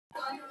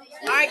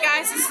Alright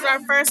guys, this is our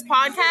first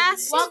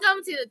podcast.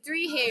 Welcome to the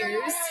Three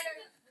Hairs.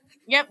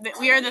 Yep,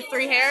 we are the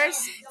Three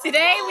Hairs.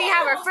 Today we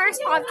have our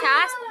first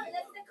podcast,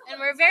 and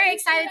we're very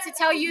excited to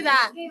tell you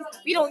that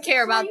we don't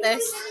care about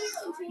this.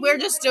 We're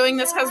just doing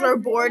this because we're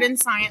bored in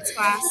science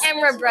class. And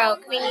we're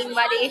broke. We need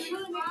money.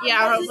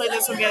 Yeah, hopefully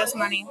this will get us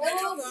money.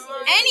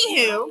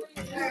 Anywho,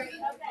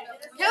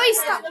 Can we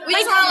stop? we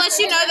just want to let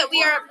you know that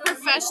we are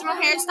professional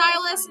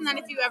hairstylists, and that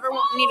if you ever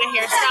need a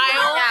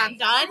hairstyle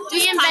done,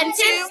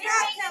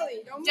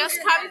 just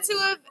come to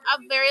a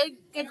very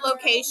good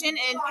location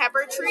in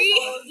Pepper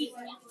Tree.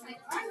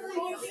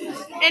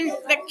 In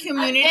the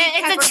community.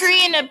 It's a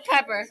tree and a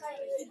pepper.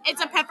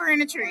 It's a pepper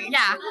in a tree.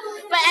 Yeah.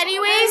 But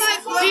anyways,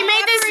 we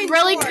made this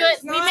really good.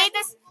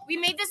 We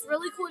made this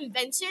really cool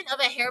invention of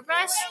a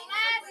hairbrush,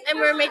 and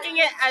we're making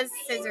it as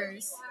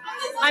scissors.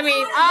 I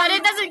mean, but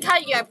it doesn't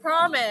cut you. I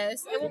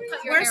promise. It won't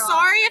cut your hair off. We're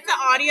sorry if the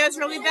audio is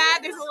really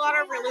bad. There's a lot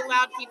of really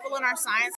loud people in our science